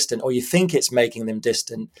parent distant, or you think it's making them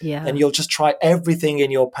distant, then you'll just try everything in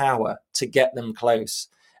your power to get them close.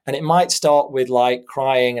 And it might start with like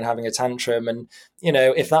crying and having a tantrum. And,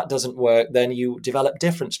 if that doesn't work, then you develop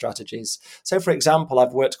different strategies. So, for example,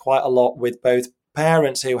 I've worked quite a lot with both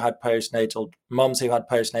parents who had mums who had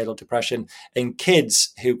postnatal depression, and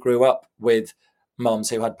kids who grew up with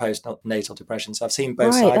mums who had postnatal depression. So I've seen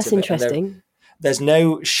both sides that's of it. interesting. There's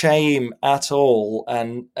no shame at all,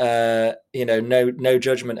 and no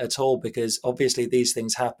judgment at all, because obviously these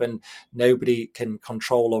things happen. Nobody can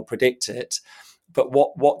control or predict it. But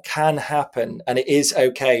what can happen, and it is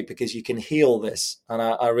okay, because you can heal this. And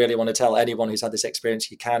I really want to tell anyone who's had this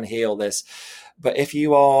experience, you can heal this. But if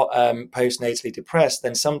you are postnatally depressed,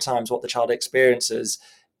 then sometimes what the child experiences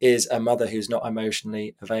is a mother who's not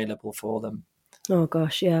emotionally available for them. Oh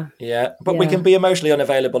gosh, yeah. Yeah, but we can be emotionally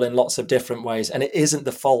unavailable in lots of different ways, and it isn't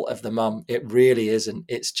the fault of the mum. It really isn't.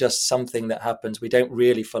 It's just something that happens. We don't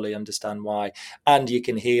really fully understand why, and you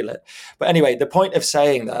can heal it. But anyway, the point of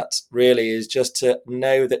saying that really is just to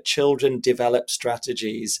know that children develop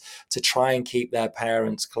strategies to try and keep their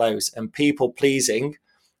parents close, and people pleasing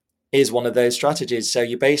is one of those strategies. So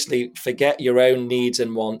you basically forget your own needs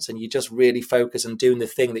and wants, and you just really focus on doing the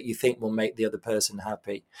thing that you think will make the other person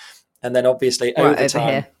happy. And then obviously over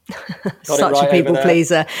time, such a people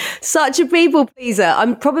pleaser. Such a people pleaser.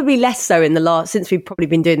 I'm probably less so since we've probably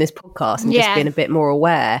been doing this podcast and just been a bit more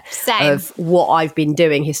aware of what I've been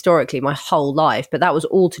doing historically my whole life. But that was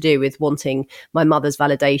all to do with wanting my mother's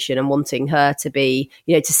validation and wanting her to be,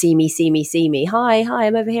 to see me. Hi,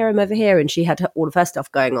 I'm over here. And she had all of her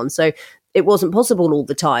stuff going on. So it wasn't possible all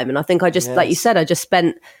the time. And I think like you said, I just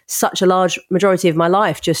spent such a large majority of my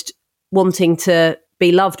life just wanting to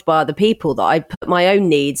be loved by other people that I put my own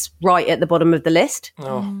needs right at the bottom of the list.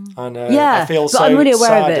 Oh, I know. Yeah, I feel so really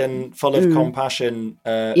sad and full of compassion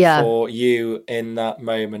for you in that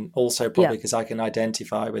moment. Also, probably because I can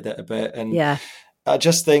identify with it a bit. And I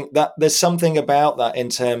just think that there's something about that in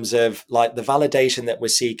terms of like the validation that we're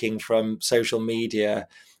seeking from social media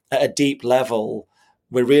at a deep level.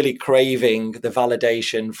 We're really craving the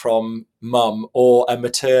validation from mum or a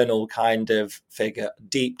maternal kind of figure.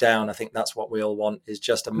 Deep down, I think that's what we all want, is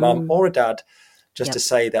just a mum or a dad just to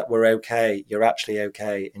say that we're okay, you're actually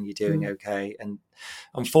okay, and you're doing okay. And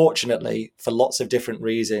unfortunately, for lots of different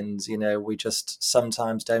reasons, we just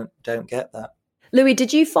sometimes don't get that. Louis,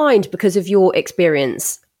 did you find, because of your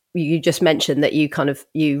experience, you just mentioned that you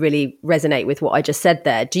really resonate with what I just said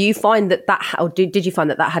there. Do you find did you find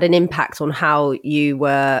that had an impact on how you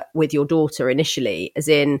were with your daughter initially? As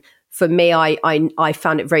in, for me, I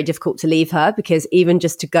found it very difficult to leave her, because even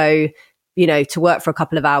just to go, to work for a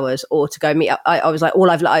couple of hours or to go meet up, I was like,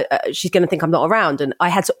 she's going to think I'm not around. And I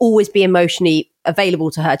had to always be emotionally available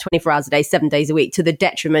to her 24 hours a day, 7 days a week, to the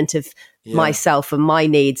detriment of myself and my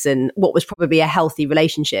needs and what was probably a healthy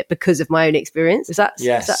relationship because of my own experience. Is that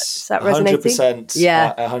resonating? 100%.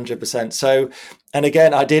 Yeah. 100%. So, and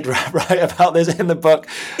again, I did write about this in the book,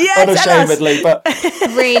 unashamedly, but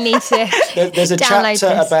really need to there's a chapter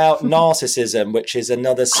about narcissism, which is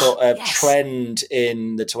another sort of trend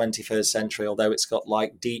in the 21st century, although it's got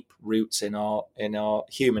like deep roots in our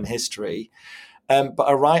human history. But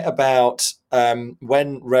I write about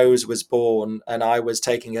when Rose was born, and I was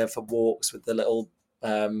taking her for walks with the little,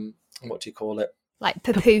 what do you call it? Like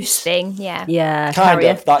papoose thing, yeah. Kind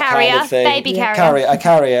of thing. Baby carrier. A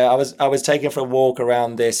carrier. I was taking her for a walk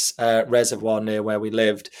around this reservoir near where we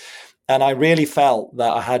lived, and I really felt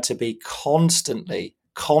that I had to be constantly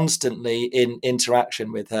in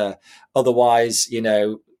interaction with her, otherwise,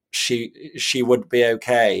 she would be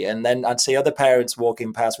okay. And then I'd see other parents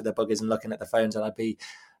walking past with their buggies and looking at their phones, and I'd be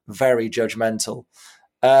very judgmental.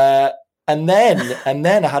 And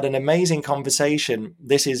then I had an amazing conversation.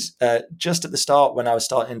 This is just at the start when I was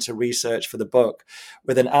starting to research for the book,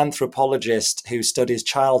 with an anthropologist who studies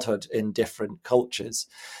childhood in different cultures.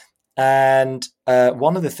 And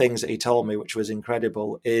one of the things that he told me, which was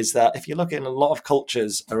incredible, is that if you look in a lot of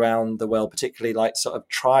cultures around the world, particularly like sort of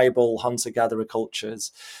tribal hunter-gatherer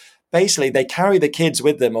cultures, basically they carry the kids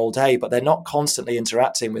with them all day, but they're not constantly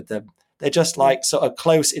interacting with them. They're just like sort of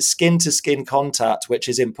close, it's skin to skin contact, which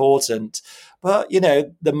is important. But,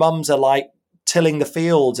 the mums are like tilling the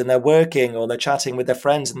fields and they're working or they're chatting with their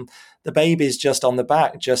friends, and the baby's just on the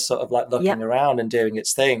back, just sort of like looking around and doing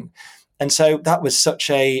its thing. And so that was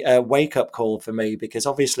such a wake-up call for me, because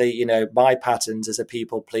obviously, my patterns as a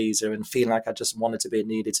people pleaser and feeling like I just wanted to be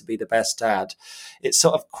needed to be the best dad, it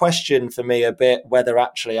sort of questioned for me a bit whether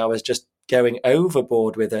actually I was just going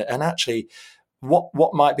overboard with it, and actually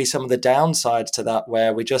what might be some of the downsides to that,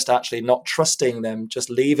 where we're just actually not trusting them, just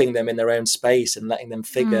leaving them in their own space and letting them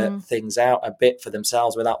figure things out a bit for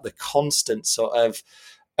themselves without the constant sort of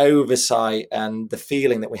oversight and the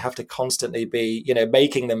feeling that we have to constantly be,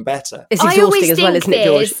 making them better. It's exhausting as well, isn't it,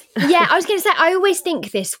 George? Yeah, I was going to say, I always think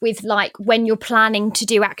this with like when you're planning to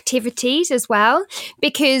do activities as well,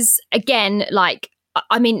 because again, like,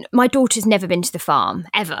 I mean, my daughter's never been to the farm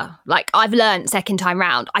ever. Like, I've learned second time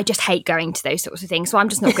round, I just hate going to those sorts of things. So I'm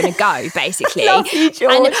just not going to go, basically. Love you, George.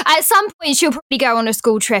 And at some point, she'll probably go on a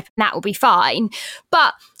school trip and that will be fine.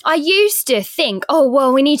 But I used to think, oh,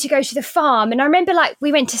 well, we need to go to the farm. And I remember like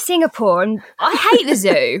we went to Singapore and I hate the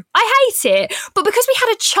zoo. I hate it. But because we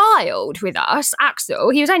had a child with us,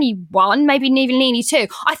 Axel, he was only 1, maybe even nearly 2.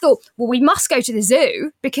 I thought, well, we must go to the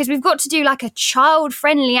zoo because we've got to do like a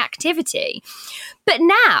child-friendly activity. But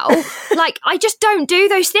now, like, I just don't do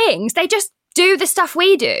those things. They just do the stuff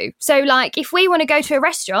we do. So like if we want to go to a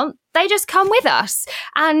restaurant, they just come with us.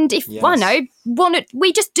 And if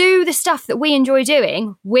we just do the stuff that we enjoy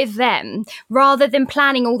doing with them rather than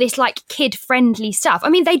planning all this like kid friendly stuff. I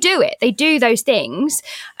mean, they do it. They do those things,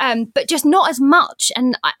 but just not as much.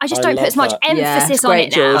 And I just don't put as much emphasis on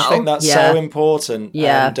it now. I think that's so important.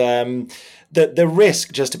 Yeah. And the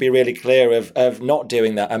risk, just to be really clear, of not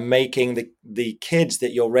doing that and making the kids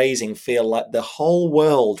that you're raising feel like the whole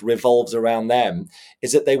world revolves around them,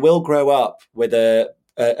 is that they will grow up with a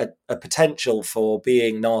potential for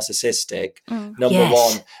being narcissistic, number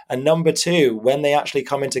one. And number two, when they actually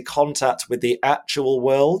come into contact with the actual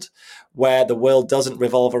world, where the world doesn't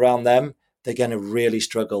revolve around them, they're going to really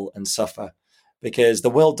struggle and suffer. Because the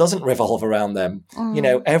world doesn't revolve around them.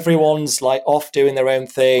 Everyone's like off doing their own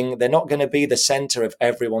thing. They're not going to be the center of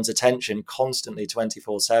everyone's attention constantly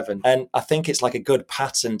 24/7. And I think it's like a good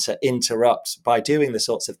pattern to interrupt by doing the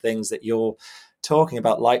sorts of things that you're talking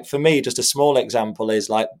about. Like for me, just a small example is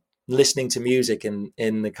like listening to music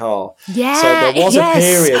in the car. Yeah. So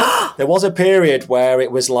there was a period where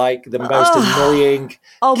it was like the most annoying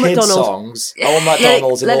kid songs.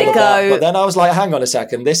 McDonald's and all of that. But then I was like, hang on a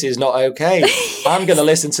second, this is not okay. I'm going to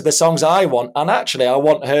listen to the songs I want. And actually, I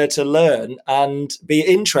want her to learn and be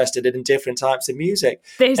interested in different types of music.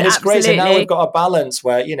 And it's great. So now we've got a balance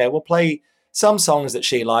where, we'll play some songs that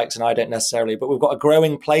she likes and I don't necessarily, but we've got a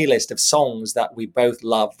growing playlist of songs that we both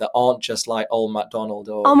love that aren't just like Old MacDonald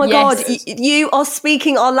or... Oh my God, you are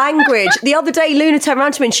speaking our language. The other day, Luna turned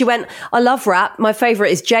around to me and she went, I love rap. My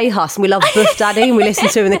favourite is J Hus and we love Buff Daddy and we listen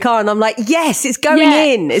to him in the car. And I'm like, yes, it's going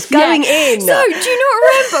in. It's going in. So do you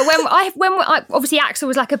not remember when obviously Axel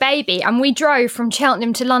was like a baby and we drove from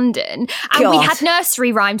Cheltenham to London and we had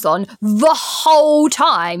nursery rhymes on the whole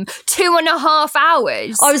time, 2.5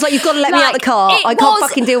 hours. I was like, you've got to let me out the car. I can't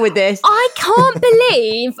fucking deal with this. I can't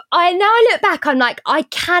believe. Now I look back, I'm like, I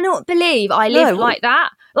cannot believe I lived like that.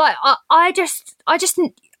 Like I just.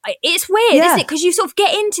 It's weird, isn't it? Because you sort of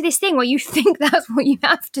get into this thing where you think that's what you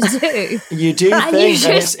have to do. You do think,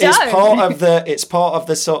 and it's part of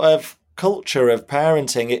the sort of culture of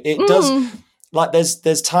parenting. It does. Like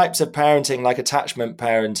there's types of parenting, like attachment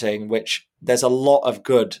parenting, which there's a lot of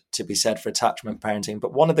good to be said for attachment parenting.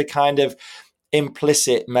 But one of the kind of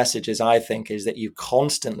implicit messages, I think, is that you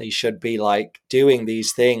constantly should be like doing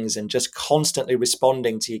these things and just constantly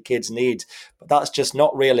responding to your kids' needs. But that's just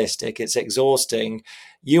not realistic. It's exhausting.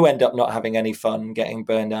 You end up not having any fun, getting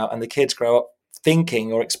burned out, and the kids grow up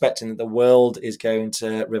thinking or expecting that the world is going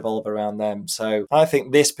to revolve around them. So I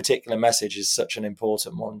think this particular message is such an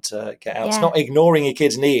important one to get out. It's not ignoring your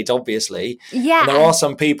kids' needs, obviously. Yeah. And there are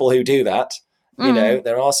some people who do that.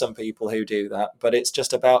 There are some people who do that, but it's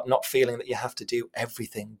just about not feeling that you have to do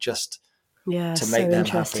everything just to make them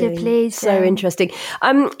happy. To please so interesting.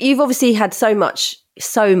 You've obviously had so much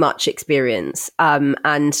experience,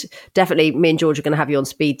 and definitely me and George are going to have you on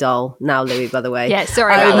speed dial now, Louis, by the way. Yeah,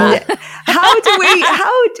 sorry about that.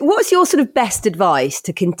 What's your sort of best advice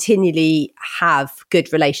to continually have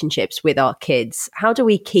good relationships with our kids? How do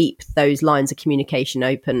we keep those lines of communication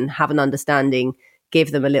open, have an understanding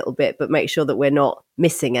give them a little bit, but make sure that we're not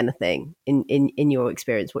missing anything in your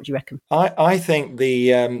experience? What do you reckon? I think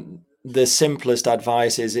the simplest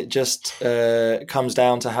advice is it just comes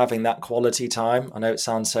down to having that quality time. I know it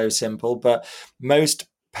sounds so simple, but most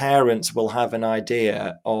parents will have an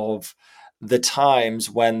idea of the times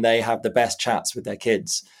when they have the best chats with their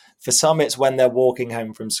kids. For some, it's when they're walking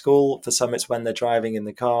home from school. For some, it's when they're driving in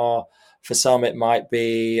the car. For some, it might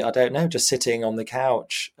be, I don't know, just sitting on the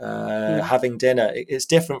couch, having dinner. It's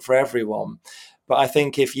different for everyone. But I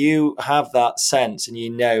think if you have that sense and you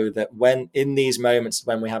know that when in these moments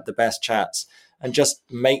when we have the best chats, and just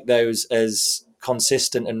make those as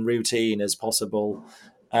consistent and routine as possible.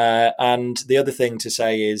 And the other thing to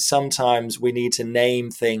say is sometimes we need to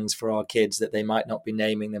name things for our kids that they might not be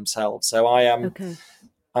naming themselves. So I'm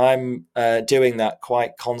doing that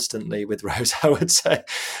quite constantly with Rose, I would say,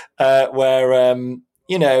 where,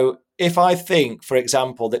 if I think, for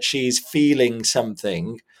example, that she's feeling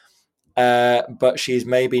something, but she's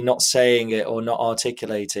maybe not saying it or not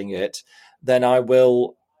articulating it, then I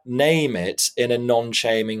will name it in a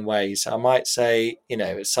non-shaming way. So I might say,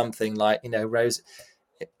 something like, Rose,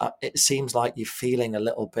 it seems like you're feeling a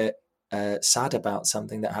little bit sad about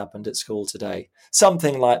something that happened at school today.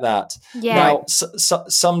 Something like that. Yeah. Now,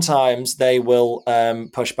 sometimes they will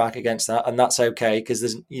push back against that, and that's okay,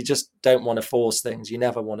 because you just don't want to force things. You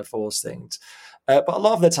never want to force things. But a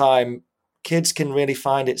lot of the time, kids can really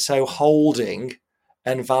find it so holding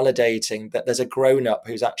and validating that there's a grown-up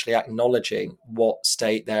who's actually acknowledging what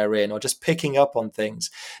state they're in or just picking up on things.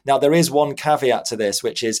 Now, there is one caveat to this,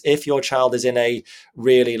 which is if your child is in a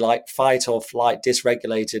really like fight or flight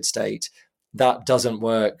dysregulated state, that doesn't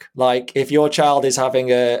work. Like if your child is having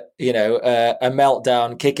a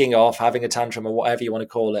meltdown, kicking off, having a tantrum or whatever you want to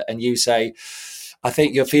call it, and you say, I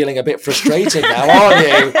think you're feeling a bit frustrated now, aren't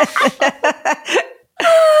you?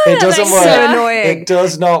 It doesn't work. So annoying. It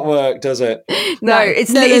does not work, does it? No,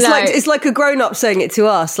 it's like a grown-up saying it to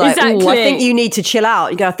us. Like, exactly. I think you need to chill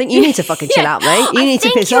out. You go, I think you need to fucking chill out, mate. You need to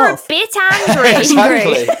piss off. I think you're a bit angry.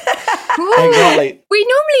 Exactly. Exactly. We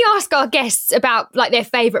normally ask our guests about like their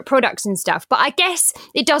favourite products and stuff, but I guess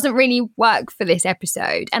it doesn't really work for this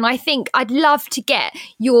episode. And I think I'd love to get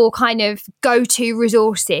your kind of go-to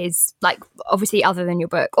resources, like obviously other than your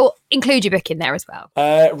book, or include your book in there as well.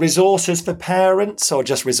 Resources for parents or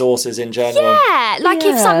just resources in general? Yeah, like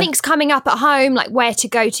if something's coming up at home, like where to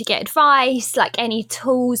go to get advice, like any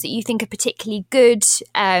tools that you think are particularly good, just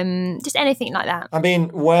anything like that. I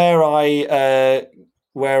mean,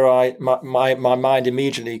 my mind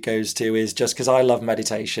immediately goes to is just because I love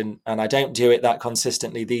meditation, and I don't do it that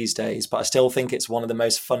consistently these days, but I still think it's one of the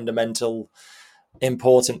most fundamental,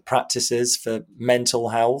 important practices for mental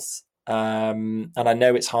health. And I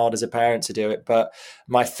know it's hard as a parent to do it, but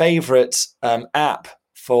my favorite app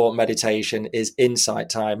for meditation is Insight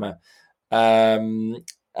Timer.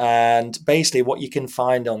 And basically what you can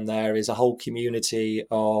find on there is a whole community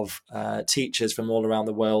of teachers from all around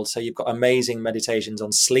the world. So you've got amazing meditations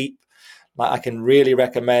on sleep. Like I can really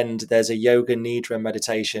recommend, there's a Yoga Nidra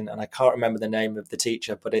meditation, and I can't remember the name of the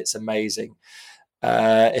teacher, but it's amazing.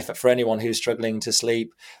 For anyone who's struggling to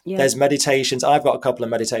sleep, there's meditations. I've got a couple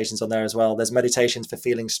of meditations on there as well. There's meditations for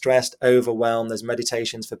feeling stressed, overwhelmed. There's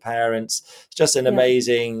meditations for parents. It's just an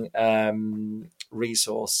amazing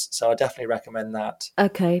resource. So I definitely recommend that.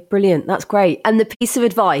 Okay, brilliant. That's great. And the piece of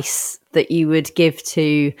advice that you would give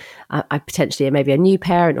to potentially maybe a new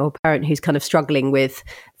parent or a parent who's kind of struggling with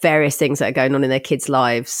various things that are going on in their kids'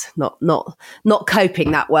 lives, not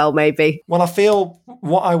coping that well, maybe. Well, I feel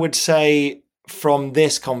what I would say from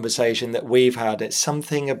this conversation that we've had, it's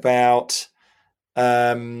something about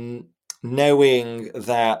knowing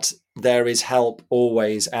that there is help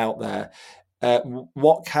always out there.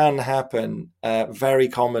 What can happen very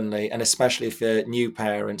commonly, and especially for new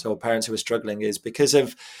parents or parents who are struggling, is because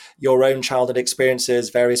of your own childhood experiences,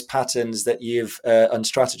 various patterns that you've and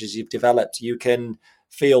strategies you've developed, you can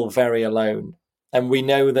feel very alone. And we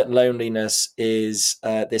know that loneliness is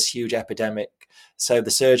this huge epidemic. So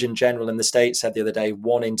the Surgeon General in the States said the other day,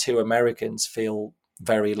 1 in 2 Americans feel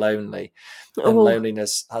very lonely. And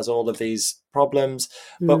loneliness has all of these problems.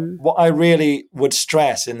 But what I really would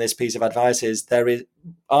stress in this piece of advice is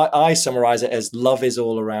I summarize it as love is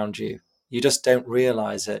all around you. You just don't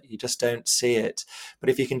realize it. You just don't see it.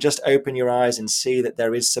 But if you can just open your eyes and see that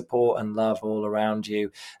there is support and love all around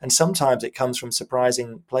you. And sometimes it comes from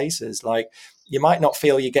surprising places. Like you might not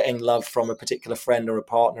feel you're getting love from a particular friend or a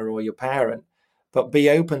partner or your parent, but be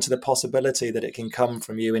open to the possibility that it can come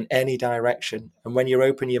from you in any direction. And when you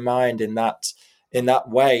open your mind in that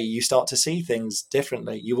way, you start to see things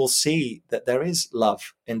differently. You will see that there is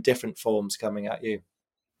love in different forms coming at you.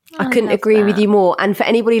 I couldn't agree with you more. And for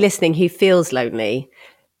anybody listening who feels lonely,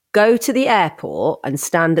 go to the airport and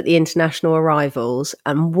stand at the international arrivals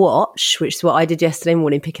and watch, which is what I did yesterday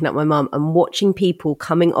morning, picking up my mum and watching people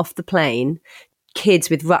coming off the plane, kids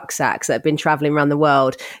with rucksacks that have been traveling around the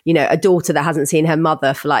world, you know, a daughter that hasn't seen her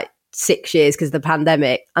mother for like 6 years because of the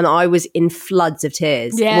pandemic, and I was in floods of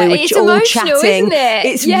tears. Yeah, we were it's all emotional, chatting. isn't it?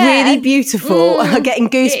 It's Yeah. really beautiful. I'm getting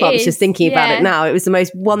goosebumps just thinking about yeah. it now. It was the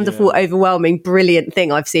most wonderful, overwhelming, brilliant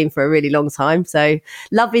thing I've seen for a really long time. So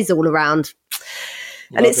love is all around.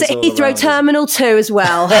 And it's at Heathrow Terminal 2 as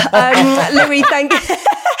well. Louis, thank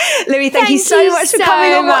you so much for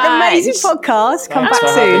coming on. What an amazing podcast. Come back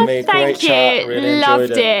soon. Thank you. Really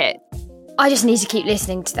Loved it. I just need to keep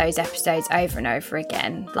listening to those episodes over and over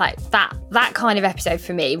again. Like that kind of episode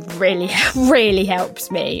for me really, really helps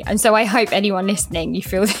me. And so I hope anyone listening, you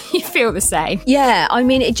feel the same. Yeah, I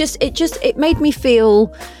mean, it made me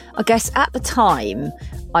feel, I guess, at the time,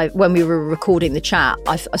 when we were recording the chat,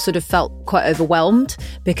 I sort of felt quite overwhelmed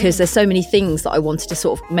because there's so many things that I wanted to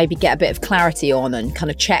sort of maybe get a bit of clarity on and kind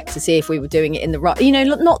of check to see if we were doing it in the right, you know,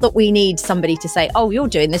 not that we need somebody to say, oh, you're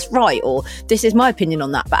doing this right, or this is my opinion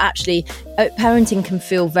on that, but actually parenting can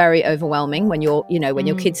feel very overwhelming when you're, you know, when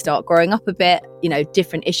your kids start growing up a bit, you know,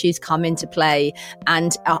 different issues come into play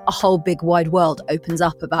and a whole big wide world opens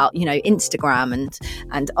up about, you know, Instagram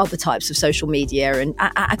and other types of social media and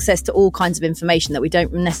access to all kinds of information that we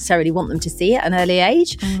don't necessarily want them to see at an early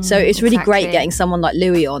age. So it's really great getting someone like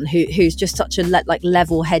Louis on who's just such a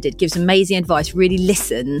level-headed, gives amazing advice, really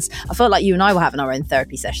listens. I felt like you and I were having our own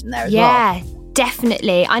therapy session there as well. Yeah,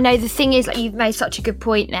 definitely. I know the thing is, like, you've made such a good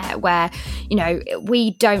point there where, you know,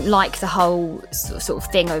 we don't like the whole sort of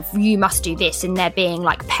thing of you must do this and there being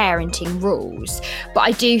like parenting rules. But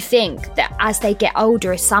I do think that as they get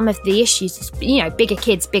older, some of the issues, you know, bigger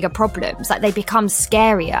kids, bigger problems, like they become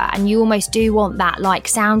scarier, and you almost do want that like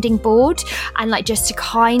sounding board and like just to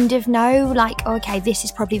kind of know like, okay, this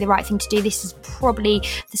is probably the right thing to do. This is probably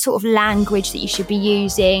the sort of language that you should be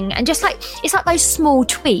using. And just like, it's like those small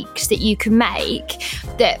tweaks that you can make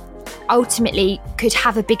that ultimately could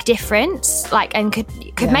have a big difference, like, and could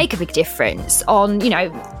make a big difference on, you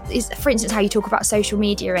know, for instance, how you talk about social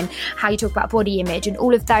media and how you talk about body image and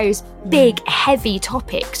all of those big, heavy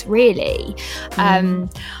topics, really.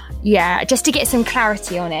 Yeah, just to get some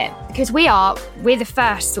clarity on it, because we're the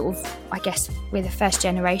first sort of, I guess, we're the first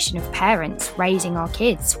generation of parents raising our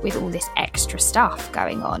kids with all this extra stuff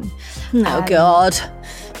going on. Oh God.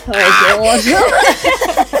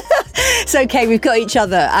 It's okay, we've got each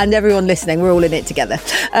other and everyone listening, we're all in it together.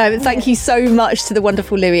 Thank you so much to the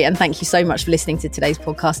wonderful Louis, and thank you so much for listening to today's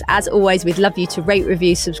podcast. As always, we'd love you to rate,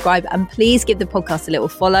 review, subscribe, and please give the podcast a little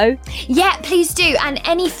follow. Yeah, please do. And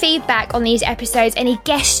any feedback on these episodes, any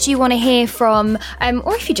guests you want to hear from,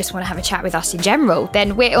 or if you just want to have a chat with us in general,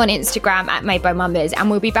 then we're on Instagram at Made by Mamas, and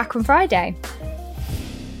we'll be back on Friday.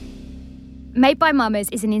 Made by Mamas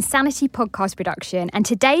is an Insanity podcast production, and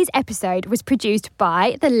today's episode was produced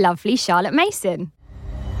by the lovely Charlotte Mason.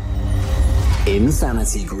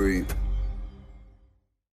 Insanity Group.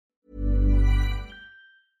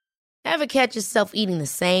 Ever catch yourself eating the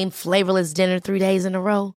same flavorless dinner 3 days in a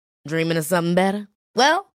row? Dreaming of something better?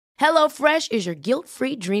 Well, HelloFresh is your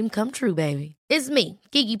guilt-free dream come true, baby. It's me,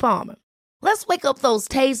 Keke Palmer. Let's wake up those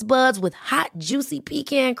taste buds with hot, juicy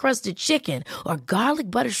pecan-crusted chicken or garlic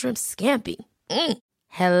butter shrimp scampi.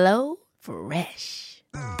 Hello Fresh.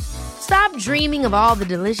 Stop dreaming of all the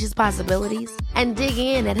delicious possibilities and dig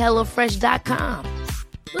in at HelloFresh.com.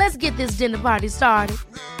 Let's get this dinner party started.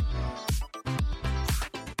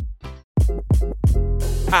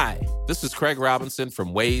 Hi, this is Craig Robinson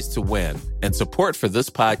from Ways to Win, and support for this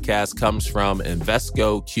podcast comes from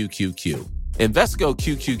Invesco QQQ. Invesco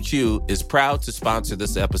QQQ is proud to sponsor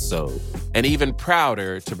this episode, and even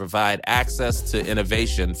prouder to provide access to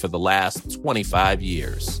innovation for the last 25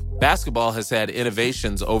 years. Basketball has had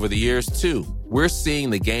innovations over the years, too. We're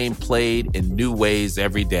seeing the game played in new ways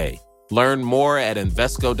every day. Learn more at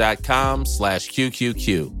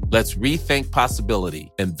Invesco.com/QQQ. Let's rethink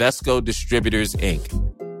possibility. Invesco Distributors, Inc.